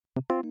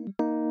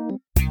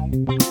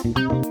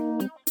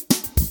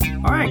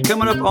All right,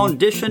 coming up on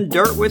Dishing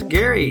Dirt with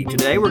Gary.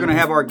 Today we're going to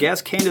have our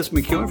guest, Candace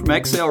McEwen from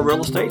Excel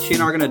Real Estate. She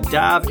and I are going to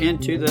dive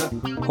into the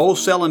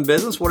wholesaling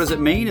business. What does it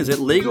mean? Is it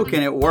legal?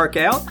 Can it work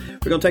out?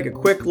 We're going to take a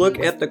quick look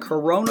at the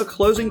Corona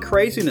closing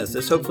craziness.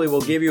 This hopefully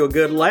will give you a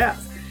good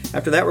laugh.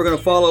 After that, we're going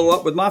to follow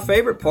up with my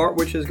favorite part,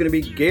 which is going to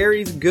be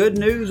Gary's Good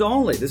News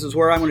Only. This is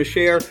where I'm going to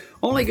share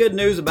only good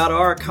news about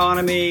our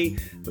economy,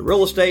 the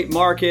real estate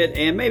market,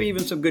 and maybe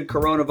even some good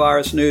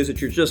coronavirus news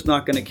that you're just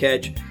not going to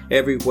catch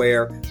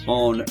everywhere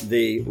on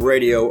the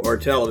radio or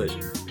television.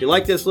 If you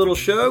like this little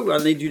show,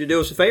 I need you to do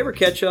us a favor.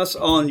 Catch us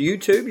on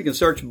YouTube. You can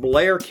search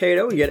Blair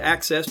Cato and get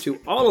access to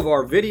all of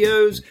our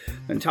videos,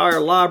 an entire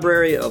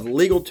library of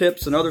legal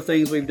tips and other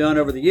things we've done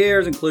over the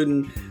years,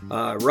 including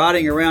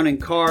riding around in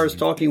cars,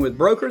 talking with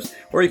brokers,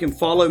 or you can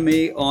follow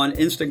me on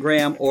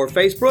Instagram or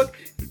Facebook.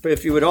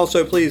 If you would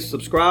also please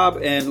subscribe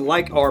and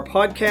like our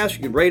podcast, you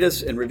can rate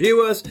us and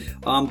review us.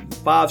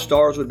 5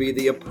 stars would be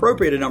the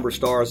appropriate number of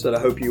stars that I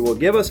hope you will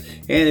give us.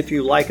 And if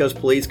you like us,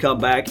 please come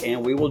back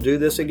and we will do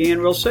this again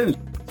real soon.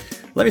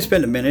 Let me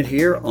spend a minute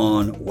here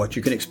on what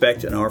you can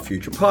expect in our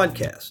future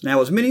podcasts.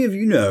 Now, as many of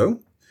you know,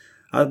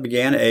 I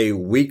began a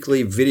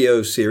weekly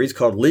video series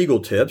called Legal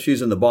Tips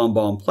using the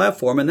BombBomb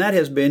platform, and that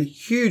has been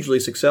hugely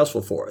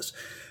successful for us.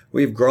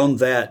 We've grown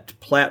that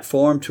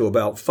platform to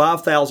about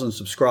 5,000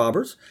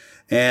 subscribers,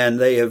 and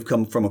they have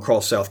come from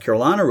across South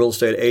Carolina. Real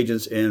estate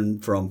agents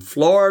from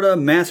Florida,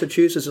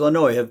 Massachusetts,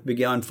 Illinois have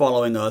begun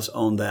following us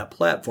on that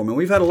platform. And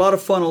we've had a lot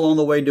of fun along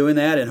the way doing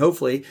that, and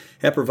hopefully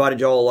have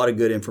provided you all a lot of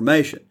good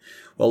information.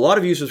 Well, a lot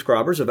of you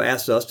subscribers have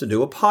asked us to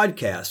do a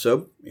podcast,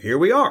 so here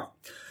we are.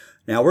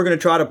 Now, we're going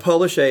to try to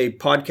publish a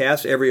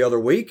podcast every other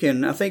week,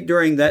 and I think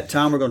during that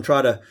time we're going to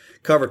try to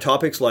cover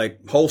topics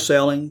like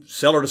wholesaling,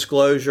 seller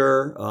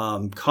disclosure,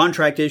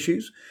 contract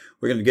issues.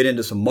 We're going to get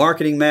into some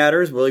marketing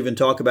matters. We'll even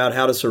talk about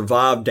how to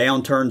survive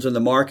downturns in the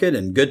market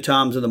and good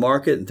times in the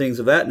market and things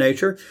of that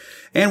nature.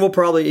 And we'll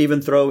probably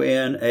even throw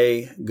in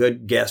a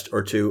good guest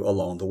or two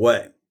along the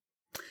way.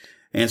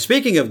 And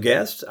speaking of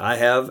guests, I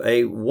have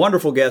a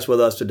wonderful guest with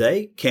us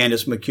today,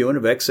 Candace McEwen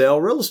of Excel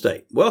Real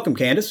Estate. Welcome,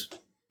 Candace.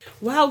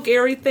 Wow,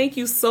 Gary, thank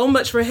you so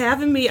much for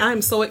having me.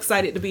 I'm so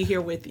excited to be here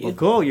with you. Well,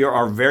 cool. You're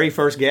our very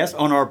first guest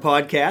on our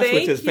podcast,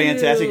 which is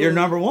fantastic. You're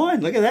number one.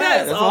 Look at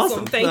that. That's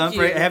awesome. Thank you. I'm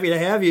very happy to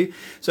have you.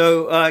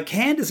 So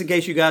Candace, in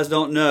case you guys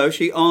don't know,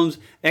 she owns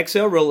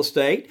Excel Real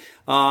Estate,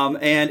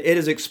 and it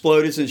has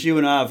exploded since you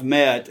and I have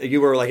met.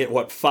 You were like at,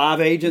 what,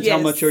 5 agents? Yes.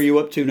 How much are you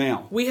up to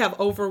now? We have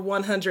over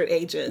 100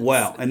 agents.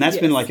 Wow. And that's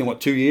been like in, what,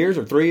 2 years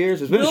or 3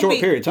 years? It's been a short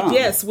period of time.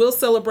 Yes. We'll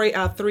celebrate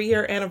our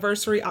 3-year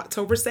anniversary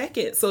October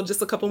 2nd. So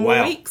just a couple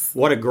more weeks.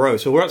 What a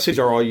growth. So what cities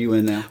are all you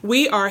in now?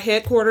 We are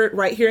headquartered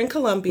right here in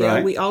Columbia.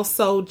 Right. We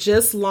also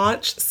just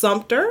launched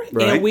Sumter,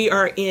 right. And we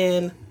are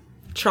in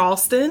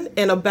Charleston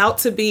and about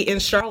to be in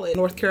Charlotte,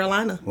 North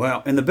Carolina.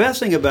 Wow. And the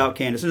best thing about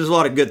Candace, and there's a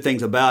lot of good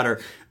things about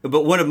her,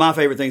 but one of my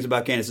favorite things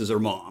about Candace is her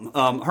mom.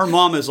 Her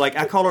mom is like,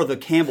 I call her the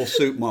Campbell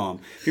soup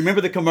mom. If you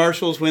remember the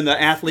commercials when the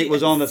athlete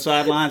was on the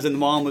sidelines and the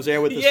mom was there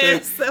with the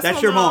soup?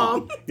 That's your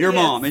mom. Your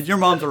mom. And your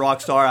mom's a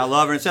rock star. I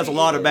love her. It says a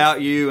lot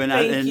about you.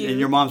 And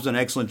your mom's done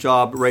an excellent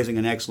job raising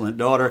an excellent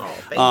daughter.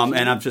 Oh,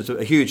 and I'm just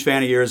a huge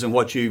fan of yours and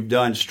what you've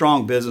done.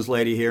 Strong business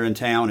lady here in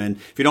town. And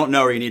if you don't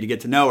know her, you need to get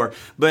to know her.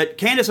 But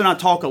Candace and I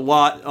talk a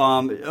lot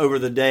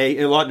during the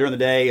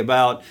day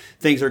about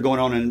things that are going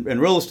on in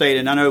real estate.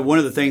 And I know one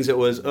of the things that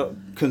was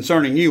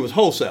concerning you was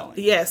wholesaling.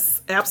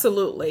 Yes,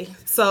 absolutely.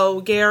 So,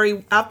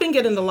 Gary, I've been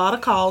getting a lot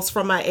of calls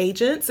from my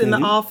agents in the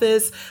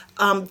office.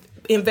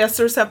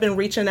 Investors have been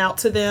reaching out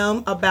to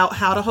them about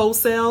how to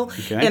wholesale.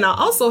 Okay. And I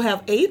also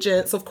have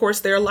agents, of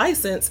course, they're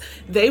licensed.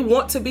 They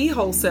want to be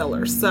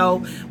wholesalers.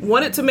 So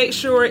wanted to make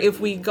sure if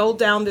we go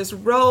down this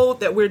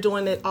road that we're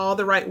doing it all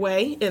the right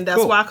way. And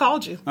that's why I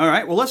called you. All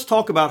right. Well, let's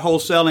talk about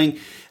wholesaling.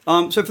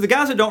 So for the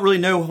guys that don't really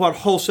know what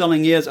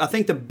wholesaling is, I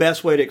think the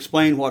best way to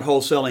explain what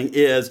wholesaling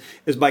is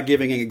by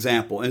giving an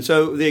example. And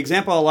so the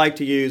example I like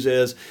to use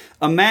is,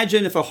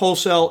 imagine if a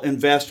wholesale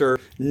investor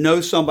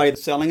knows somebody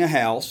that's selling a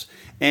house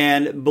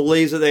and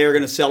believes that they are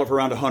going to sell it for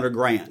around $100,000.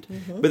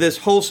 Mm-hmm. But this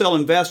wholesale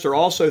investor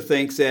also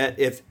thinks that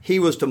if he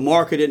was to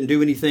market it and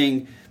do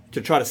anything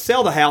to try to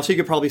sell the house, he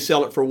could probably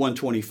sell it for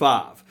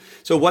 $125,000.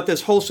 So what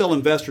this wholesale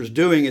investor is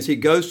doing is he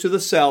goes to the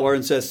seller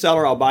and says,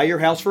 seller, I'll buy your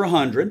house for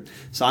 $100,000,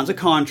 signs a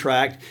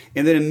contract,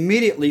 and then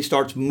immediately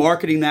starts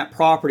marketing that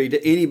property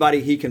to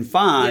anybody he can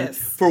find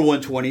for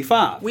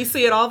 $125,000. We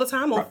see it all the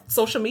time on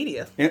social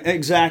media.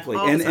 Exactly.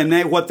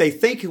 And what they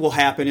think will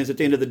happen is at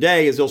the end of the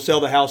day is they'll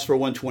sell the house for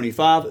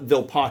 $125,000,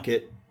 they'll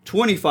pocket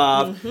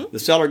 $25,000, the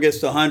seller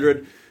gets the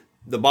 $100,000,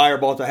 the buyer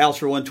bought the house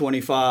for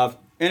 $125,000,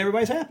 and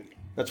everybody's happy.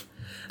 That's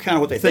kind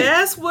of what they think.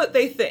 That's what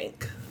they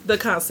think the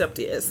concept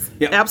is.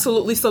 Yep.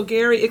 Absolutely. So,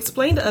 Gary,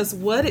 explain to us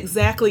what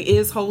exactly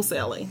is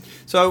wholesaling.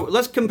 So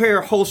let's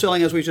compare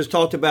wholesaling, as we just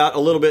talked about, a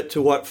little bit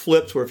to what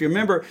flips were. If you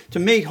remember, to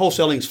me,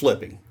 wholesaling is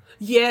flipping.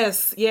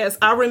 Yes.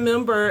 I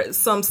remember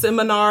some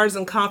seminars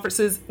and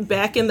conferences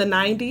back in the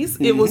 90s.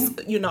 It was,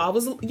 I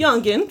was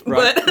youngin',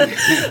 right.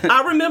 but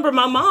I remember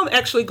my mom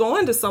actually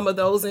going to some of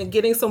those and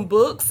getting some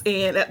books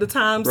and at the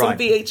time some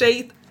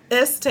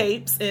VHS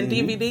tapes and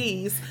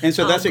DVDs. And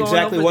so that's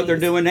exactly what they're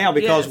doing now,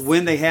 because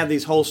when they have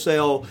these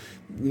wholesale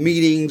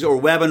meetings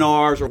or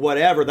webinars or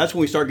whatever, that's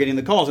when we start getting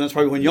the calls, and that's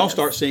probably when y'all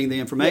start seeing the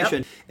information.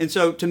 Yep. And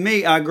so to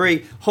me, I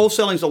agree,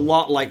 wholesaling's a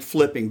lot like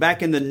flipping.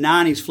 Back in the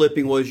 90s,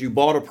 flipping was you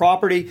bought a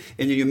property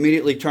and then you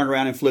immediately turned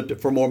around and flipped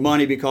it for more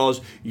money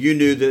because you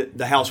knew that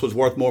the house was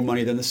worth more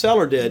money than the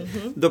seller did.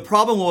 The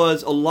problem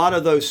was a lot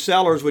of those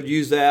sellers would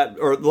use that,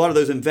 or a lot of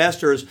those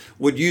investors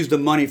would use the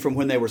money from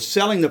when they were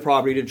selling the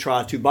property to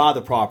try to buy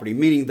the property,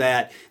 meaning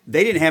that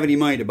they didn't have any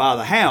money to buy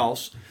the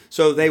house.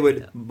 So they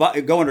would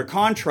go under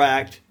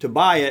contract to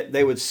buy it.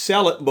 They would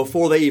sell it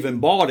before they even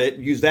bought it,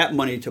 use that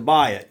money to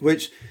buy it,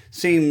 which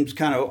seems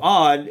kind of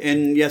odd.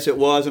 And yes, it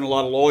was. And a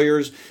lot of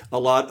lawyers, a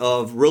lot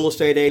of real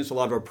estate agents, a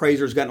lot of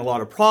appraisers got in a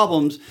lot of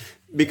problems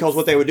because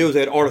what they would do is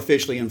they'd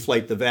artificially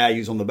inflate the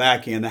values on the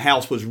back end. The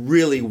house was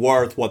really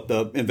worth what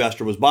the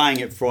investor was buying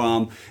it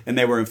from, and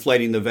they were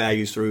inflating the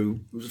values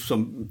through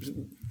some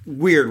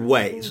weird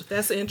ways.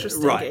 That's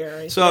interesting, right.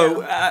 Gary.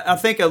 So I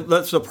think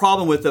that's the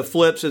problem with the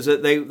flips, is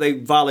that they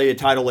violated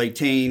Title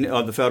 18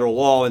 of the federal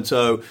law, and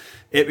so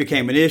it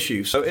became an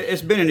issue. So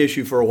it's been an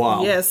issue for a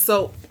while. Yes.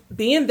 So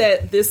being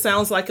that this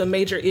sounds like a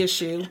major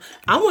issue,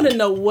 I want to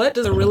know, what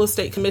does the Real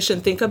Estate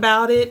Commission think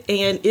about it,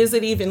 and is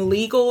it even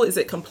legal? Is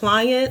it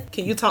compliant?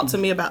 Can you talk to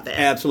me about that?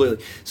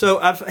 Absolutely. So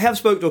I have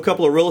spoken to a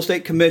couple of real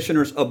estate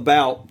commissioners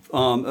about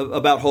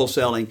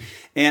wholesaling,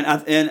 and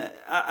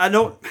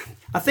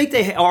I think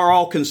they are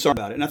all concerned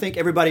about it, and I think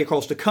everybody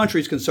across the country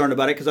is concerned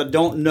about it, because I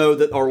don't know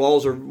that our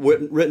laws are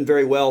written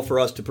very well for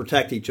us to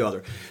protect each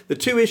other. The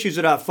two issues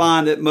that I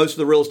find that most of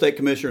the real estate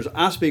commissioners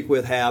I speak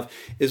with have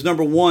is,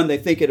 number one, they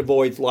think it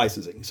avoids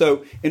licensing.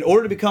 So in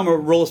order to become a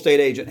real estate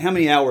agent, how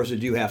many hours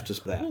did you have to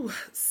spend?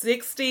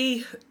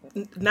 60,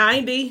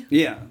 90.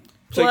 Yeah.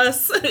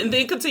 Plus, and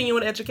then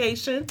continuing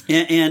education.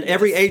 And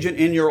every agent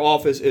in your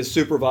office is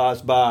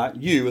supervised by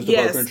you as the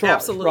broker in charge. Yes,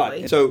 absolutely.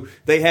 Right. So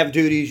they have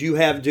duties, you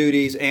have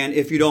duties, and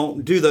if you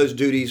don't do those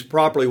duties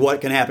properly, what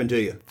can happen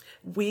to you?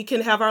 We can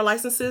have our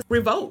licenses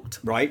revoked.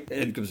 Right.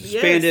 And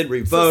suspended,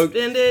 revoked.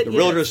 Suspended, the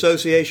Realtor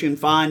Association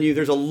fine you.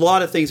 There's a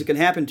lot of things that can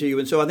happen to you.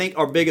 And so I think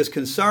our biggest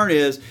concern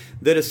is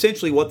that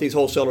essentially what these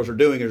wholesalers are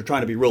doing is they're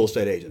trying to be real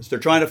estate agents. They're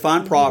trying to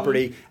find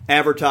property,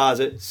 advertise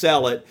it,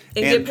 sell it,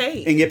 and get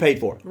paid. And get paid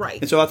for it. Right.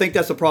 And so I think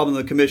that's the problem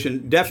the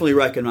commission definitely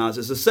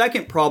recognizes. The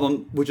second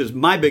problem, which is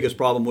my biggest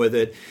problem with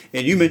it,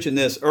 and you mentioned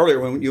this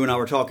earlier when you and I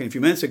were talking a few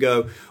minutes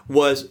ago,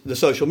 was the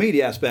social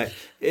media aspect.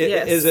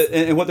 Yes.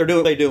 And what they're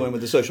doing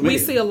with the social media.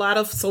 We see a lot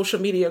of social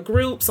media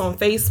groups on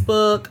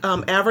Facebook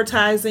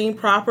advertising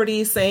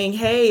properties, saying,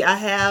 hey, I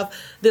have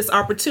this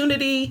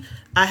opportunity.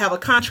 I have a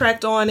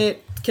contract on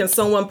it. Can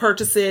someone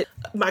purchase it?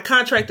 My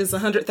contract is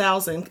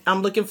 $100,000.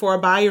 I'm looking for a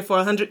buyer for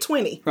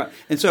 $120,000. Right.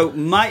 And so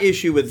my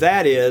issue with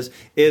that is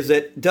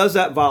that does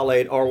that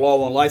violate our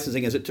law on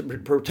licensing as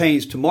it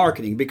pertains to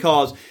marketing?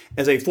 Because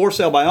as a for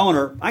sale by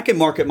owner, I can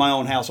market my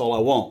own house all I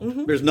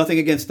want. There's nothing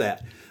against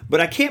that.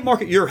 But I can't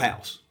market your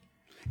house.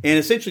 And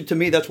essentially, to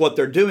me, that's what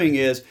they're doing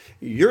is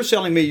you're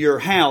selling me your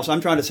house. I'm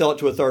trying to sell it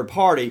to a third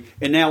party.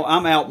 And now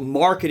I'm out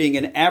marketing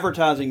and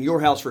advertising your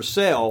house for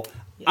sale.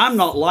 Yes. I'm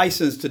not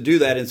licensed to do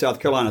that in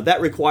South Carolina.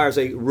 That requires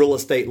a real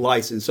estate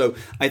license. So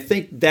I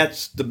think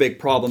that's the big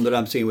problem that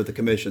I'm seeing with the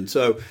commission.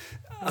 So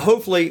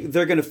hopefully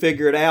they're going to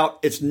figure it out.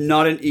 It's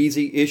not an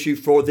easy issue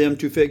for them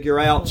to figure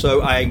out.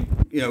 So I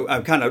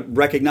kind of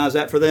recognize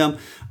that for them.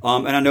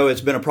 And I know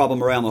it's been a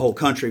problem around the whole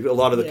country. A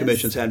lot of the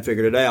commissions hadn't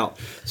figured it out.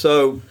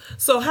 So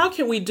how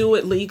can we do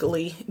it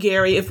legally,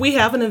 Gary? If we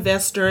have an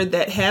investor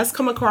that has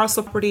come across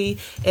a property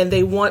and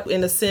they want,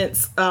 in a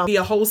sense, be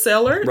a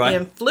wholesaler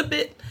and flip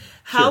it,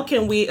 how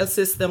can we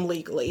assist them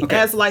legally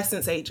as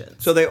licensed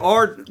agents? So there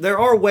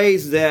are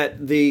ways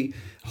that the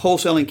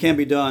wholesaling can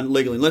be done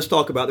legally. Let's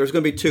talk about, there's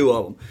going to be two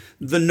of them.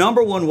 The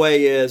number one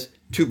way is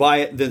to buy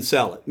it, then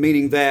sell it.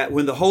 Meaning that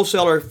when the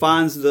wholesaler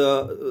finds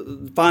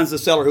the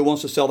seller who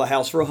wants to sell the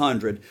house for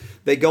 $100,000,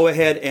 they go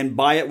ahead and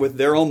buy it with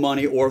their own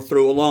money or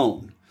through a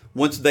loan.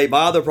 Once they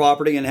buy the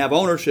property and have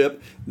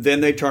ownership, then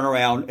they turn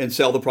around and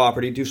sell the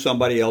property to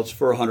somebody else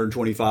for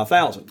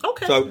 $125,000.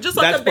 Okay, so just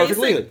like that's a basic,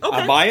 perfectly legal.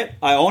 okay. I buy it,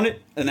 I own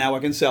it, and now I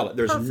can sell it.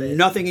 There's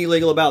nothing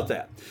illegal about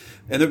that.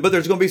 But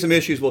there's going to be some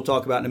issues we'll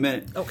talk about in a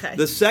minute. Okay.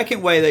 The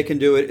second way they can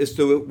do it is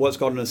through what's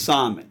called an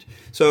assignment.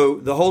 So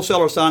the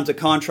wholesaler signs a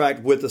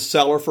contract with the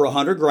seller for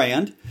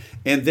 $100,000,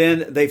 and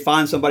then they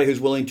find somebody who's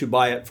willing to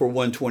buy it for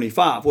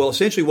 $125,000. Well,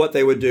 essentially what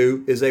they would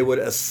do is they would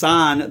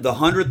assign the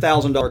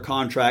 $100,000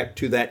 contract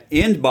to that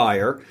end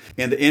buyer,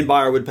 and the end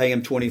buyer would pay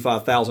him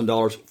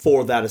 $25,000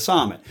 for that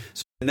assignment.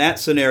 So in that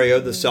scenario,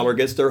 the seller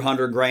gets their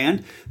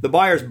 $100,000. The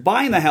buyer's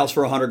buying the house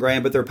for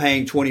 $100,000, but they're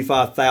paying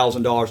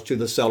 $25,000 to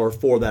the seller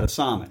for that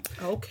assignment.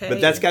 Okay.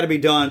 But that's got to be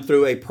done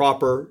through a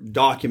proper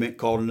document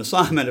called an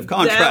assignment of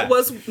contract. That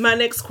was my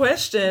next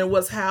question,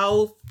 was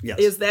how Yes.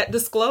 Is that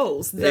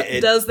disclosed?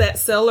 Does that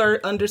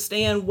seller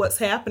understand what's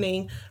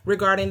happening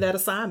regarding that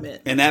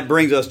assignment? And that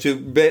brings us to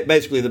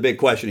basically the big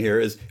question here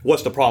is,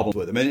 what's the problem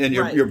with them? And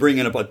you're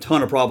bringing up a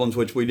ton of problems,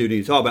 which we do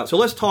need to talk about. So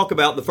let's talk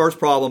about the first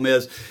problem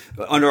is,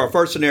 under our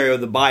first scenario,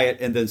 the buy it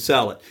and then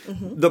sell it.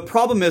 Mm-hmm. The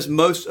problem is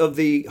most of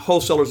the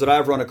wholesalers that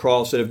I've run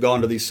across that have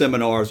gone to these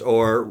seminars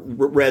or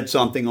read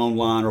something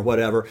online or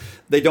whatever,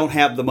 they don't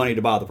have the money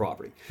to buy the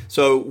property.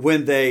 So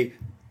when they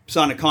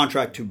sign a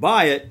contract to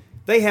buy it,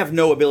 they have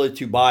no ability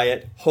to buy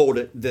it, hold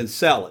it, then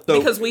sell it. So,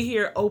 because we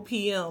hear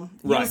OPM.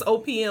 Right. Use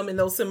OPM in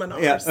those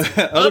seminars.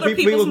 Yeah. other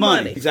people's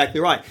money.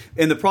 Exactly right.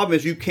 And the problem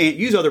is you can't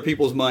use other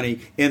people's money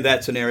in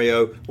that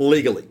scenario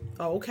legally.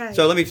 Okay.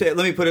 So let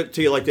me put it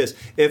to you like this.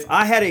 If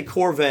I had a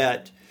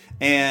Corvette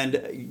and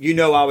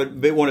I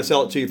would want to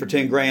sell it to you for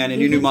 $10,000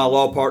 and you knew my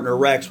law partner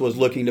Rex was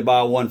looking to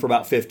buy one for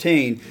about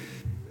 $15,000,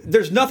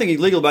 there's nothing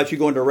illegal about you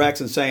going to Rex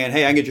and saying,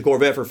 hey, I can get your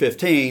Corvette for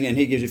 $15,000, and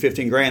he gives you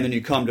 $15,000, then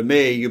you come to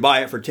me, you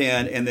buy it for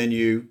 $10,000, and then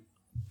you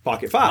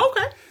pocket $5,000.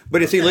 Okay.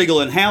 But it's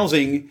illegal in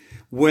housing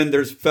when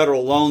there's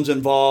federal loans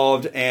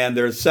involved and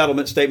there's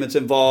settlement statements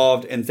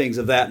involved and things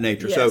of that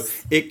nature. Yes.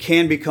 So it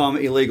can become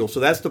illegal. So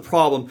that's the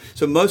problem.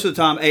 So most of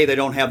the time, they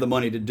don't have the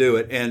money to do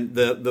it, and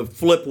the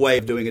flip way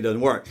of doing it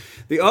doesn't work.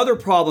 The other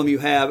problem you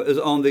have is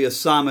on the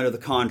assignment of the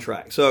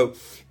contract. So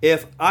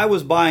if I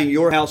was buying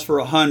your house for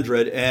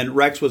 $100 and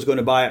Rex was going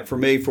to buy it for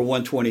me for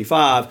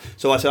 $125,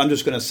 so I said, I'm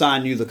just going to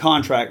sign you the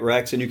contract,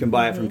 Rex, and you can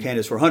buy it from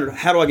Candace for $100.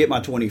 How do I get my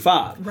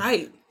 $25?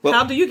 Right. Well,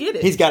 how do you get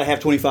it? He's got to have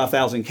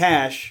 $25,000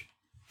 cash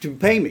to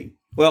pay me.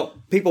 Well,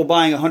 people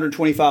buying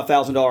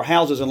 $125,000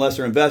 houses, unless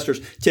they're investors,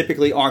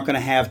 typically aren't going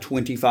to have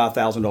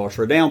 $25,000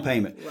 for a down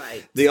payment.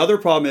 Right. The other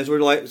problem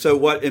is so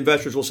what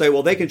investors will say,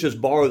 well, they can just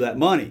borrow that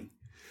money.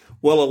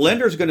 Well, a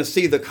lender is going to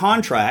see the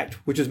contract,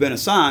 which has been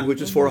assigned,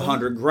 which is for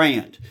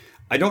 $100,000.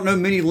 I don't know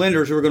many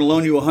lenders who are going to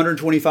loan you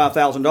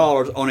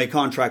 $125,000 on a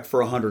contract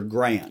for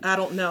 $100,000. I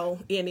don't know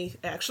any,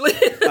 actually.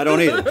 I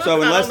don't either.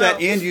 So unless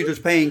that end user's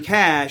paying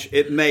cash,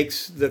 it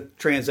makes the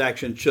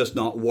transaction just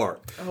not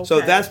work. Okay.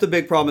 So that's the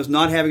big problem, is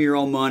not having your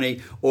own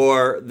money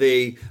or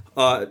the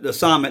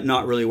assignment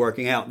not really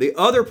working out. The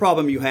other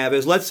problem you have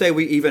is, let's say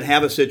we even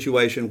have a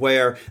situation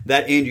where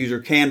that end user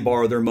can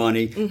borrow their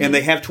money and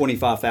they have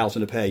 $25,000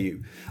 to pay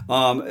you.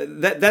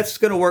 That's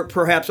going to work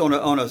perhaps on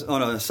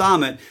an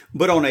assignment,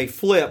 but on a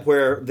flip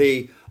where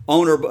the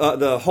owner,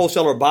 the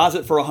wholesaler buys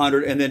it for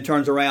 $100 and then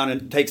turns around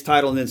and takes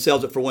title and then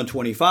sells it for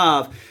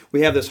 $125,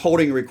 we have this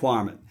holding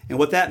requirement. And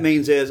what that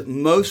means is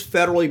most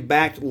federally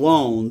backed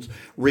loans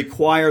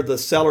require the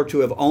seller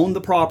to have owned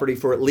the property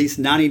for at least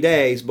 90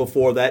 days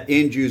before that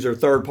end user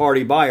third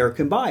party buyer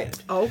can buy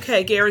it.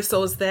 Okay, Gary,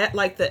 so is that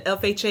like the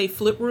FHA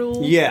flip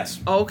rule?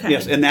 Yes. Okay.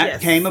 Yes, and that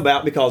came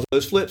about because of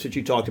those flips that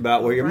you talked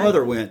about where your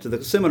mother went to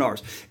the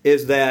seminars,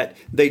 is that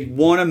they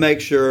want to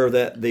make sure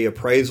that the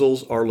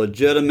appraisals are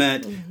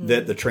legitimate,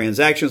 that the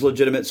transaction is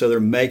legitimate, so they're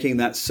making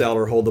that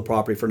seller hold the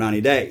property for 90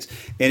 days.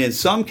 And in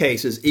some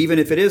cases, even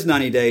if it is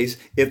 90 days,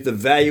 if the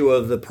value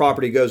of the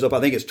property goes up, I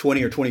think it's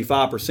 20 or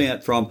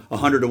 25% from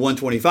 100 to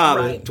 125,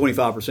 a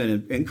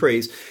 25%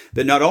 increase,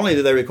 that not only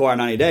do they require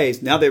 90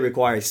 days, now they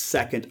require a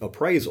second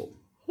appraisal.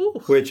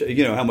 Which,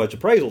 how much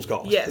appraisals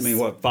cost. Yes. I mean,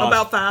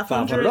 about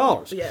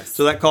 $500. Yes.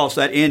 So that costs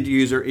that end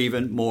user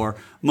even more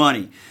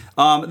money.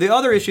 The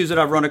other issues that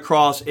I've run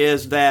across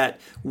is that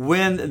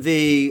when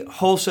the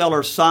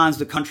wholesaler signs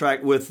the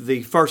contract with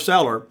the first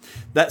seller,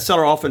 that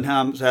seller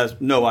oftentimes has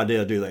no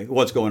idea, do they,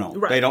 what's going on?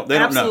 Right. They don't know.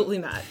 Absolutely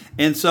not.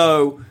 And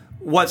so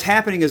what's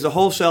happening is the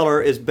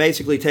wholesaler is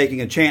basically taking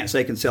a chance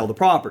they can sell the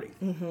property.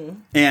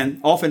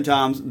 And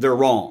oftentimes they're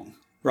wrong,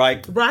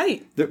 right?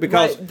 Right.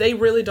 Because they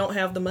really don't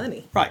have the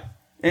money. Right.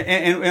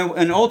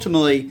 And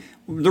ultimately,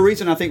 the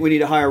reason I think we need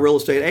to hire real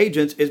estate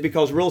agents is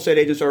because real estate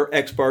agents are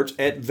experts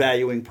at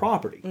valuing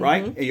property,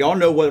 right? And y'all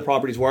know what a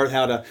property's worth,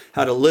 how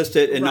to list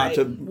it, and not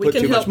to put too much money. We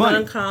can help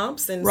run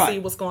comps and see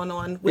what's going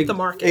on with the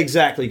market.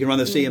 Exactly. You can run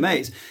the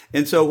CMAs.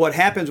 And so what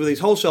happens with these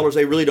wholesalers,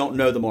 they really don't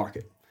know the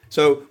market.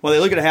 So when they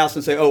look at a house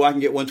and say, oh, I can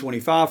get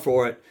 $125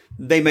 for it,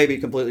 they may be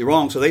completely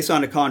wrong. So they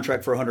signed a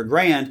contract for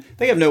 $100,000.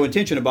 They have no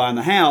intention of buying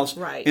the house.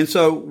 Right. And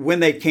so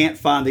when they can't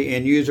find the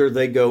end user,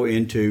 they go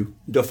into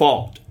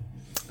default.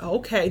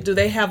 Okay. Do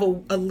they have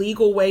a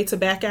legal way to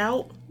back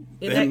out?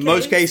 In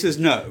most cases,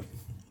 no.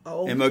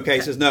 In most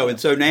cases, no. And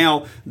so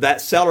now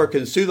that seller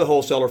can sue the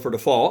wholesaler for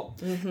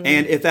default.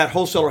 And if that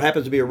wholesaler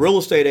happens to be a real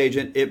estate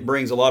agent, it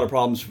brings a lot of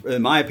problems,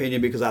 in my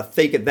opinion, because I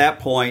think at that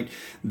point,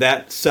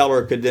 that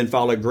seller could then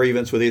file a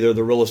grievance with either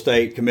the real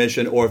estate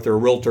commission, or if they're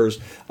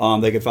realtors,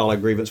 they could file a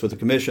grievance with the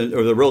commission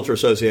or the realtor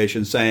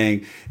association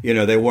saying,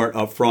 they weren't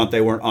upfront, they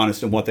weren't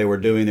honest in what they were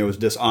doing, there was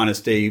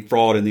dishonesty,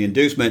 fraud in the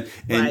inducement,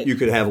 and you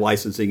could have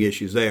licensing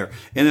issues there.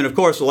 And then, of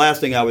course, the last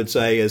thing I would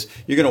say is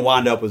you're going to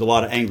wind up with a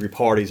lot of angry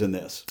parties in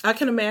this. I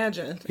can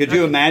imagine. Could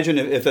you imagine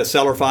if a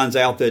seller finds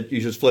out that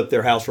you just flipped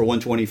their house for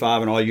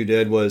 $125 and all you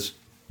did was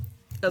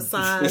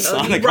sign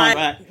a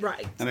contract?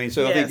 Right. I mean,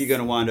 so I think you're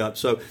going to wind up.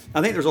 So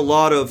I think there's a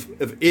lot of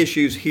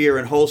issues here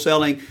in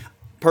wholesaling.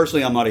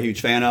 personally, I'm not a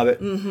huge fan of it.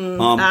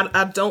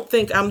 I don't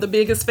think I'm the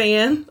biggest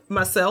fan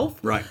myself.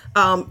 Right.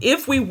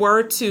 If we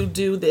were to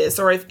do this,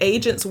 or if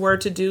agents were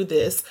to do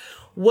this,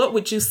 what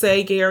would you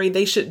say, Gary,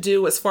 they should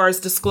do as far as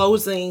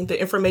disclosing the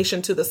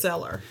information to the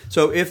seller?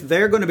 So if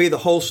they're going to be the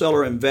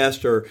wholesaler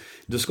investor,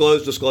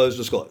 disclose.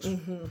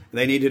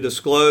 They need to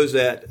disclose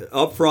that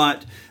up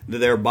front that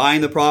they're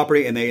buying the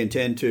property and they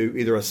intend to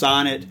either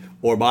assign it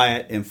or buy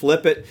it and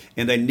flip it.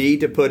 And they need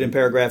to put in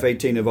paragraph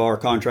 18 of our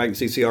contract,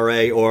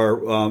 CCRA,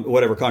 or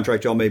whatever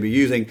contract y'all may be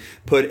using,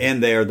 put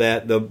in there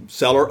that the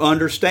seller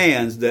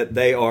understands that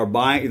they are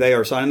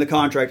signing the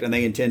contract and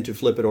they intend to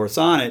flip it or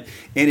assign it.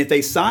 And if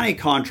they sign a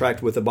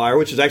contract with the buyer,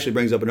 which actually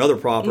brings up another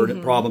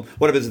problem,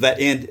 what if it's that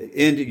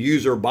end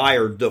user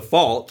buyer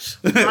defaults?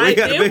 Right,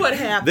 then what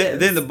happens?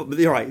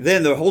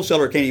 Then the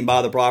wholesaler can't even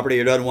buy the property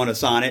or doesn't want to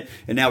sign it,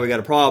 and now we got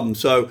a problem.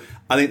 So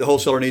I think the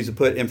wholesaler needs to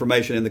put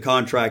information in the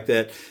contract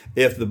that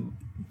if the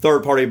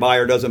third-party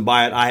buyer doesn't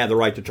buy it, I have the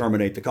right to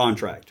terminate the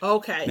contract.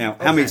 Okay. Now,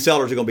 how many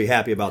sellers are going to be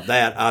happy about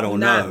that? I don't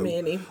know. Not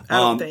many, I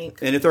don't think.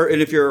 And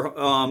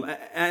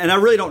I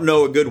really don't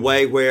know a good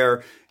way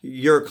where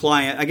your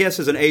client, I guess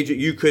as an agent,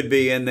 you could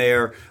be in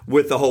there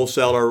with the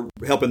wholesaler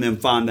helping them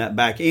find that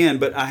back end.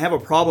 But I have a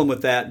problem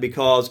with that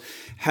because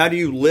how do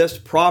you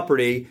list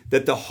property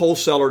that the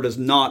wholesaler does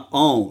not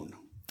own?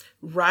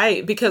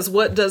 Right, because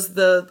what does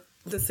the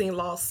listing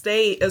law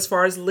state as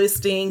far as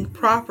listing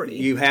property?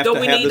 You have to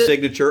have the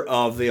signature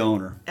of the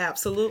owner.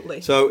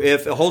 Absolutely. So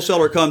if a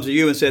wholesaler comes to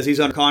you and says he's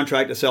under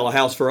contract to sell a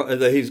house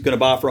that he's going to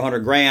buy for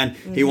 $100,000,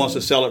 he wants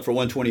to sell it for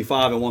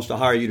 $125,000 and wants to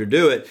hire you to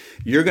do it,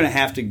 you're going to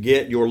have to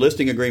get your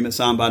listing agreement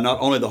signed by not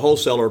only the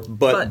wholesaler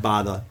but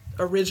by the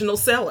original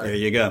seller. There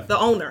you go. The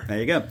owner. There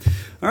you go.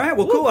 All right.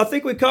 Well, cool. I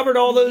think we covered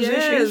all those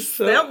issues.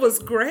 So that was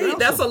great. Awesome.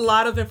 That's a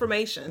lot of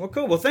information. Well,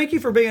 cool. Well, thank you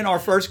for being our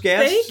first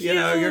guest. Thank you.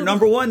 You're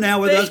number one now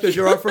with us because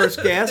you're our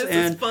first guest.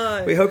 This is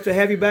fun. We hope to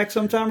have you back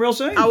sometime real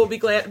soon. I will be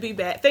glad to be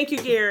back. Thank you,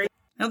 Gary.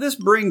 Now, this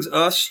brings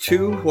us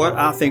to what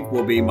I think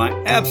will be my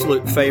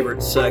absolute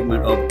favorite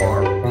segment of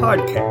our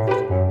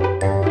podcast.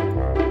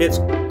 It's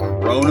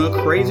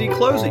Corona Crazy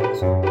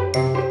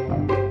Closings.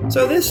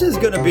 So this is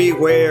going to be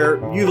where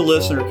you, the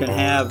listener, can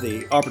have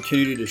the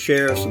opportunity to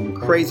share some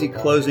crazy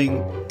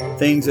closing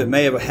things that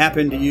may have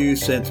happened to you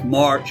since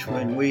March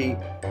when we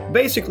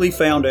basically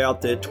found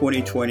out that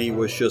 2020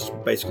 was just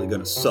basically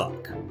going to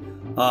suck.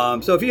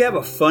 So if you have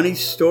a funny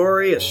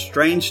story, a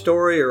strange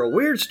story, or a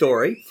weird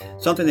story,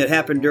 something that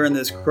happened during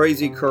this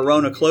crazy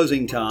Corona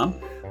closing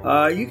time,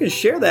 you can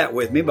share that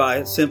with me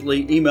by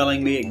simply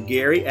emailing me at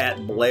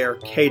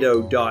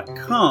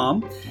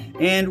gary@blaircato.com.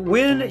 And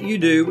when you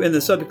do, in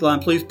the subject line,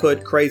 please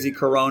put Crazy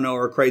Corona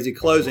or Crazy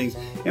Closings,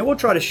 and we'll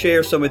try to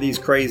share some of these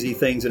crazy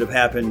things that have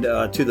happened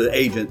to the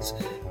agents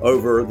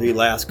over the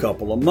last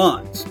couple of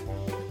months.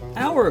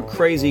 Our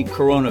crazy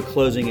Corona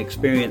closing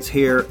experience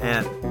here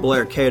at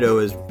Blair Cato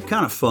is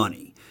kind of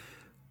funny.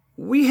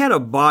 We had a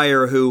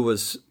buyer who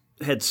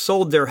had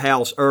sold their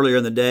house earlier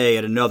in the day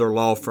at another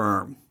law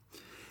firm.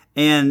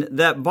 And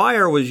that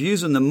buyer was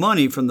using the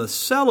money from the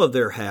sale of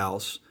their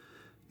house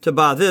to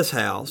buy this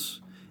house.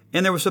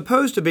 And there was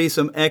supposed to be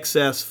some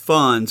excess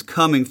funds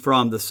coming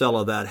from the sale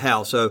of that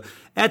house. So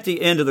at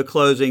the end of the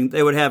closing,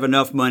 they would have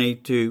enough money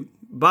to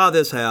buy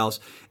this house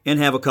and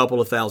have a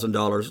couple of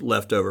 $1,000s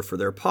left over for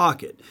their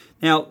pocket.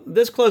 Now,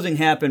 this closing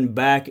happened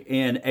back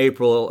in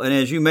April. And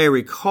as you may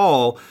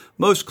recall,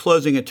 most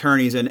closing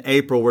attorneys in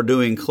April were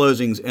doing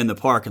closings in the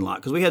parking lot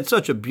because we had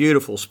such a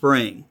beautiful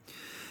spring.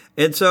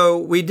 And so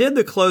we did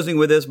the closing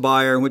with this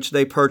buyer in which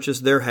they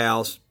purchased their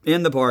house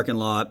in the parking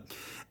lot.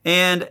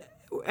 And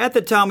at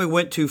the time we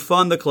went to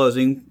fund the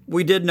closing,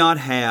 we did not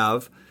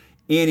have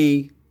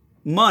any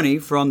money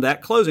from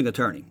that closing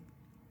attorney.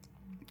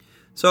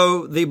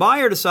 So the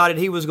buyer decided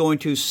he was going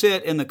to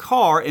sit in the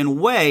car and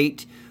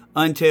wait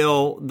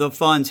until the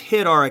funds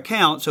hit our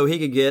account so he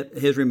could get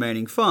his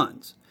remaining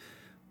funds.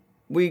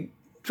 We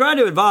tried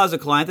to advise the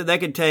client that they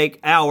could take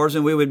hours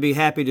and we would be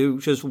happy to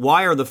just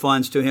wire the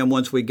funds to him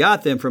once we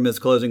got them from his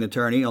closing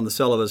attorney on the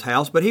sale of his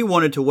house, but he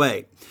wanted to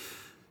wait.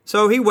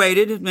 So he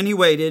waited, and he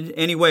waited,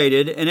 and he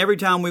waited, and every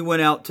time we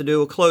went out to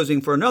do a closing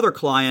for another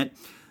client,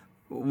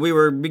 we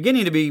were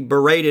beginning to be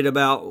berated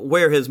about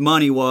where his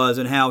money was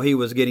and how he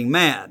was getting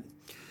mad.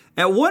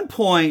 At one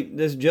point,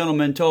 this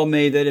gentleman told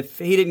me that if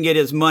he didn't get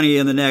his money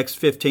in the next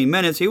 15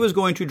 minutes, he was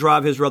going to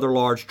drive his rather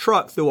large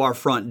truck through our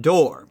front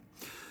door.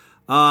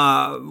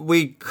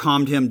 We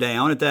calmed him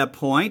down at that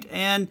point,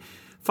 and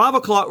 5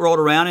 o'clock rolled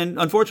around, and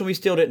unfortunately, we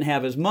still didn't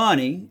have his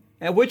money.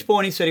 At which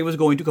point he said he was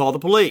going to call the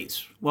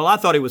police. Well, I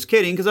thought he was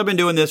kidding because I've been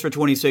doing this for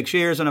 26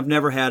 years and I've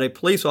never had a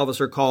police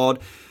officer called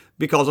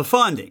because of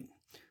funding.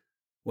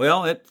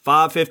 Well, at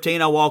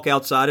 5:15, I walk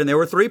outside and there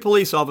were 3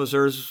 police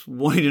officers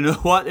wanting to know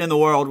what in the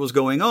world was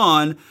going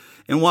on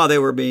and why they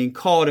were being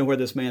called and where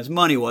this man's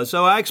money was.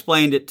 So I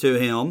explained it to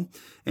him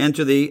and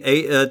to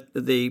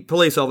the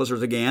police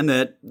officers again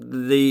that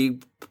the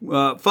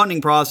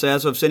funding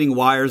process of sending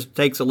wires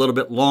takes a little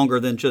bit longer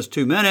than just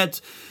 2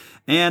 minutes.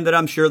 And that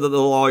I'm sure that the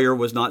lawyer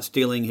was not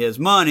stealing his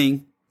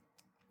money.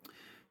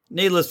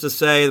 needless to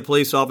say, the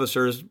police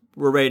officers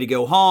were ready to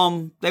go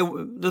home.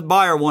 The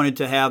buyer wanted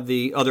to have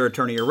the other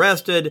attorney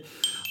arrested.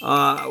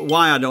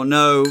 Why, I don't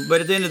know.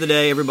 But at the end of the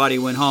day, everybody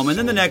went home. And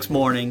then the next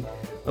morning,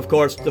 of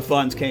course, the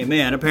funds came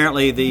in.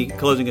 Apparently, the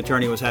closing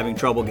attorney was having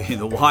trouble getting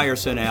the wire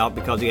sent out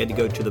because he had to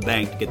go to the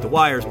bank to get the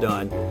wires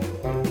done.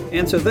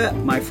 And so that,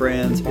 my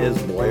friends,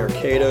 is Blair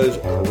Cato's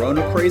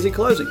Corona Crazy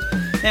Closings.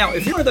 Now,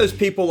 if you're one of those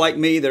people like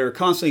me that are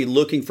constantly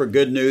looking for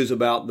good news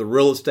about the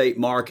real estate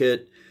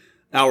market,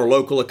 our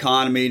local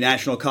economy,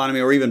 national economy,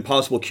 or even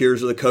possible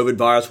cures of the COVID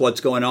virus,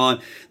 what's going on,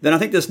 then I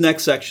think this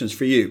next section is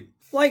for you.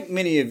 Like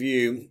many of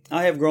you,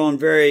 I have grown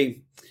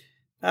very,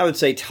 I would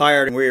say,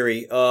 tired and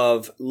weary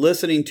of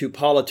listening to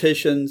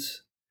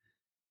politicians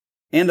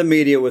and the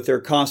media with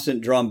their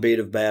constant drumbeat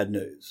of bad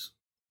news.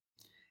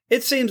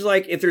 It seems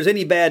like if there's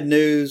any bad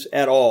news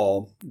at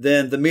all,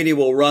 then the media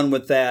will run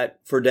with that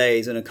for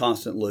days in a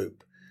constant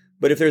loop.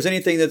 But if there's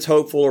anything that's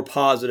hopeful or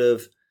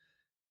positive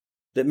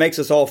that makes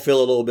us all feel a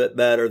little bit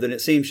better, then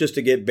it seems just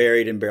to get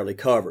buried and barely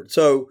covered.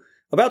 So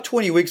about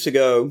 20 weeks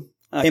ago,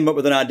 I came up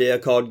with an idea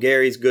called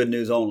Gary's Good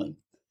News Only.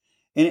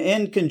 And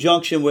in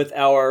conjunction with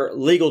our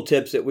legal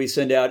tips that we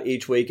send out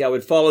each week, I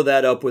would follow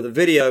that up with a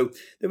video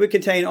that would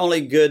contain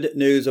only good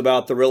news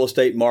about the real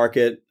estate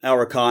market,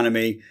 our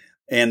economy,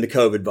 and the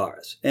COVID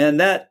virus. And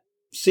that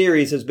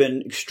series has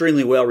been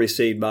extremely well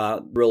received by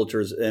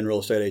realtors and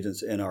real estate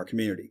agents in our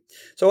community.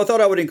 So I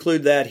thought I would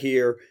include that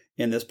here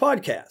in this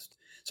podcast.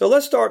 So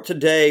let's start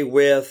today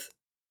with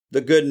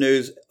the good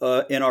news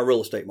in our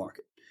real estate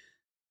market.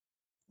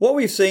 What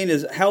we've seen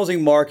is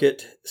housing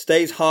market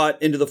stays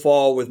hot into the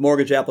fall with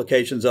mortgage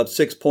applications up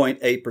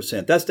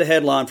 6.8%. That's the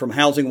headline from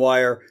Housing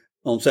Wire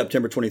on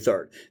September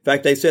 23rd. In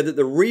fact, they said that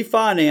the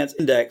refinance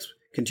index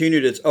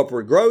continued its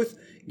upward growth,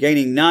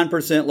 gaining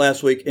 9%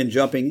 last week and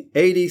jumping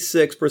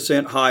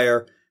 86%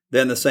 higher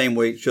than the same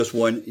week just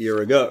 1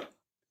 year ago.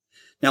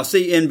 Now,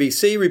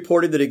 CNBC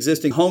reported that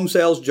existing home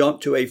sales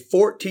jumped to a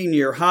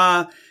 14-year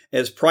high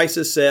as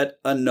prices set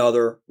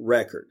another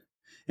record.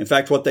 In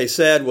fact, what they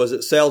said was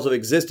that sales of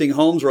existing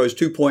homes rose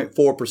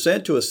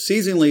 2.4% to a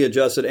seasonally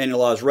adjusted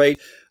annualized rate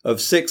of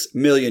 6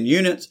 million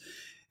units.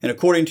 And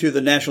according to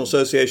the National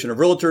Association of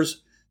Realtors,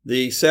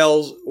 the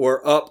sales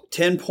were up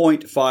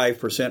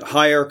 10.5%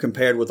 higher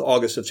compared with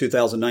August of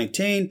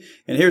 2019.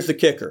 And here's the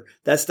kicker.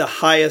 That's the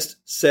highest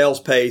sales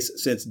pace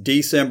since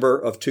December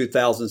of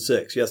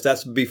 2006. Yes,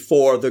 that's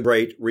before the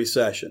Great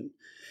Recession.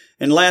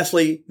 And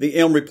lastly, the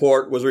ILM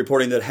report was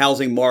reporting that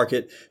housing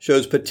market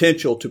shows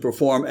potential to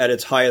perform at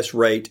its highest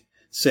rate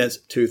since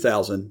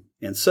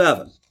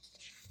 2007.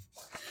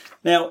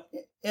 Now,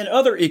 in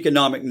other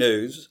economic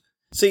news,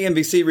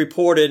 CNBC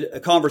reported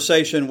a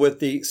conversation with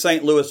the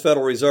St. Louis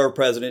Federal Reserve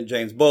President,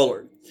 James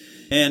Bullard.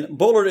 And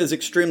Bullard is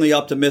extremely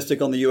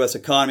optimistic on the U.S.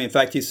 economy. In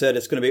fact, he said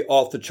it's going to be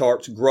off the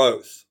charts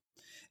growth.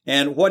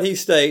 And what he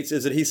states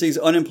is that he sees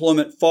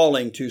unemployment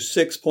falling to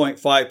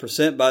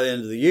 6.5% by the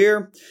end of the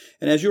year.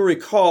 And as you'll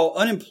recall,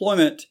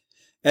 unemployment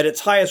at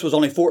its highest was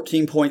only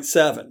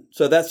 14.7%.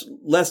 So that's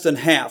less than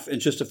half in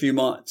just a few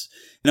months.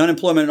 And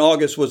unemployment in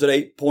August was at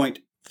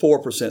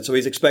 8.4%. So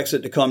he expects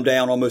it to come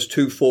down almost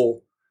 2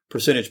 full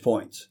percentage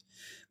points.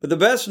 But the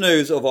best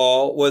news of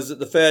all was that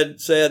the Fed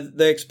said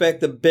they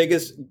expect the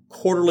biggest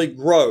quarterly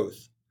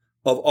growth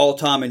of all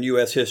time in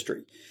U.S.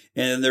 history.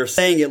 And they're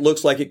saying it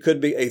looks like it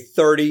could be a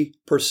 30%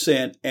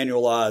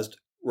 annualized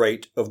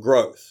rate of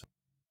growth.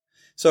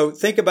 So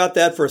think about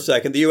that for a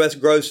second. The U.S.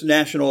 gross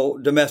national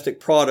domestic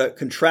product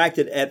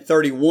contracted at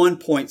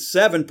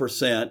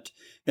 31.7%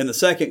 in the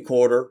second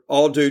quarter,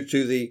 all due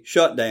to the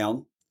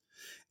shutdown.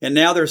 And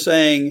now they're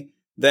saying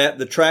that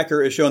the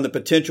tracker is showing the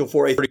potential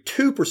for a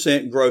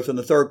 32% growth in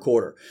the third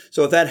quarter.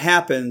 So if that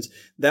happens,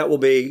 that will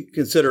be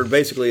considered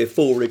basically a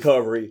full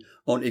recovery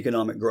on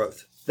economic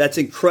growth. That's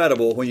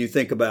incredible when you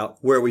think about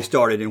where we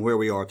started and where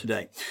we are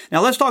today.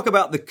 Now let's talk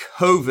about the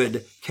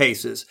COVID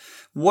cases.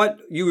 What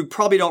you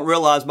probably don't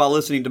realize by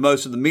listening to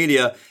most of the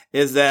media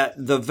is that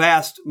the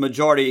vast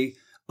majority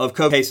of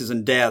COVID cases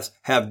and deaths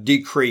have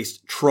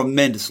decreased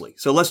tremendously.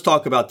 So let's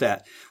talk about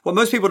that. What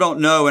most people don't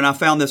know, and I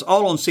found this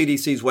all on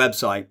CDC's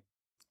website,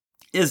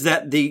 is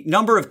that the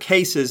number of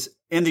cases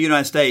in the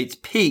United States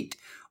peaked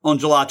on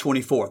July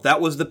 24th. That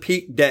was the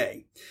peak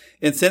day.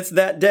 And since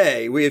that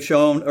day, we have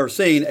shown or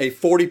seen a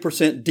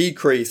 40%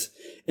 decrease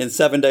in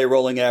 7-day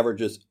rolling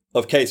averages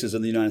of cases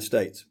in the United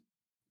States.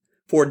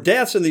 For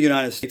deaths in the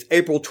United States,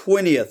 April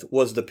 20th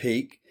was the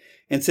peak.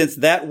 And since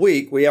that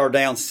week, we are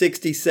down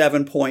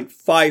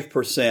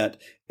 67.5%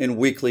 in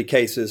weekly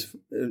cases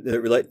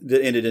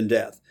that ended in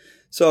death.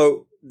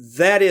 So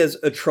that is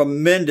a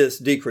tremendous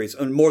decrease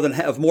of more than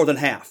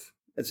half.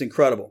 It's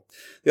incredible.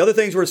 The other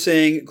things we're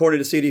seeing,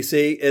 according to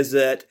CDC, is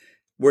that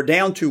we're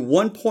down to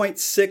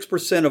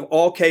 1.6% of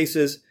all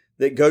cases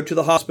that go to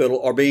the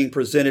hospital are being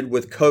presented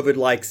with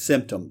COVID-like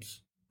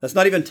symptoms. That's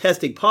not even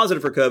testing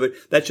positive for COVID.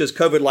 That's just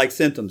COVID-like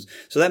symptoms.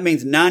 So that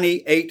means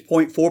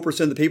 98.4%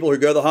 of the people who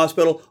go to the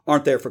hospital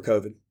aren't there for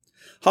COVID.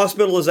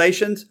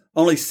 Hospitalizations,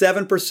 only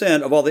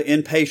 7% of all the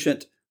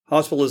inpatient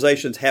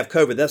hospitalizations have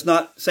COVID. That's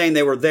not saying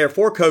they were there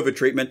for COVID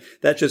treatment.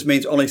 That just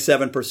means only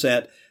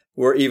 7%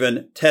 were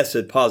even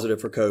tested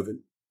positive for COVID.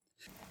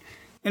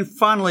 And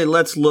finally,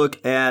 let's look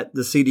at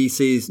the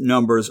CDC's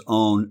numbers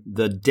on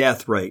the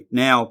death rate.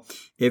 Now,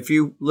 if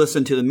you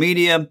listen to the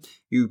media,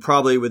 you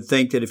probably would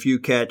think that if you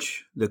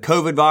catch the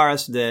COVID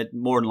virus, that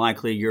more than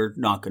likely you're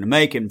not going to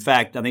make it. In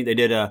fact, I think they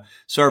did a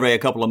survey a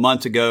couple of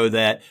months ago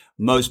that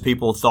most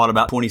people thought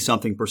about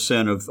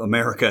 20-something% of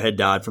America had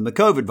died from the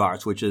COVID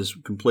virus, which is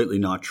completely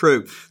not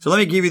true. So let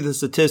me give you the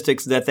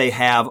statistics that they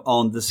have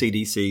on the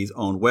CDC's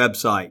own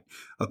website.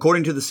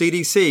 According to the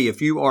CDC,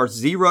 if you are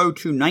 0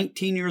 to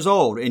 19 years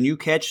old and you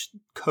catch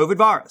COVID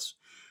virus,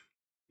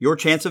 your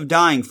chance of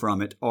dying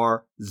from it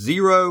are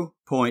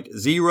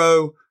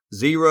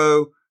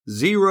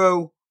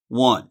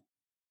 0.0001,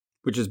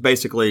 which is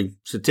basically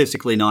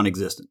statistically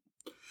non-existent.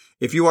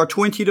 If you are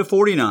 20 to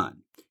 49,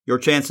 your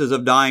chances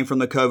of dying from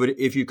the COVID,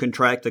 if you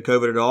contract the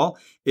COVID at all,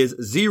 is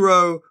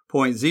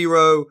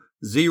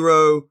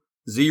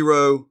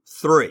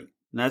 0.0003.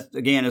 And that,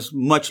 again, is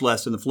much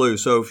less than the flu.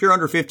 So if you're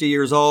under 50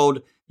 years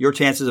old, your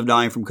chances of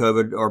dying from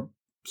COVID are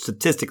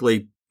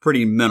statistically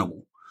pretty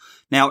minimal.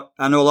 Now,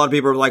 I know a lot of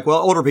people are like, well,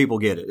 older people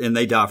get it and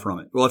they die from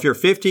it. Well, if you're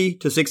 50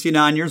 to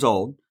 69 years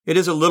old, it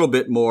is a little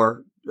bit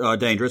more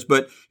dangerous,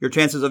 but your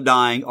chances of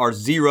dying are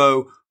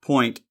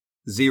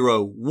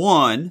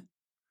 0.01.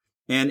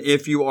 And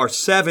if you are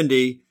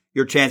 70,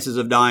 your chances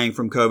of dying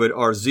from COVID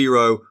are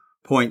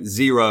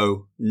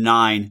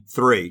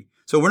 0.093.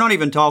 So we're not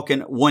even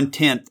talking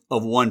 1/10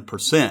 of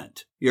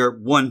 1%. You're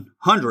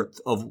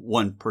 1/100th of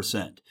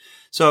 1%.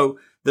 So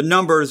the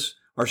numbers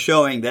are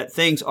showing that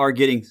things are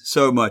getting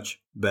so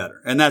much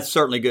better. And that's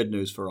certainly good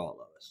news for all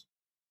of us.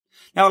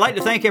 Now, I'd like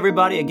to thank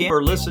everybody again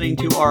for listening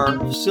to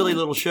our silly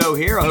little show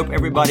here. I hope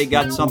everybody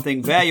got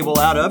something valuable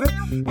out of it.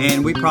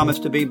 And we promise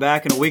to be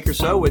back in a week or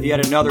so with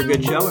yet another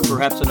good show and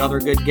perhaps another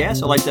good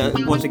guest. I'd like to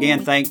once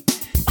again thank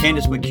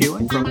Candace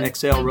McEwen from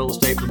Excel Real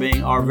Estate for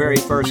being our very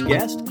first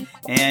guest.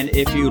 And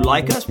if you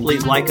like us,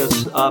 please like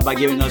us by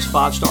giving us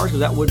 5 stars, because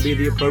that would be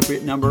the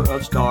appropriate number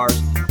of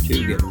stars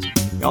to give us.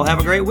 Y'all have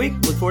a great week.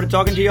 Look forward to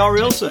talking to y'all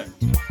real soon.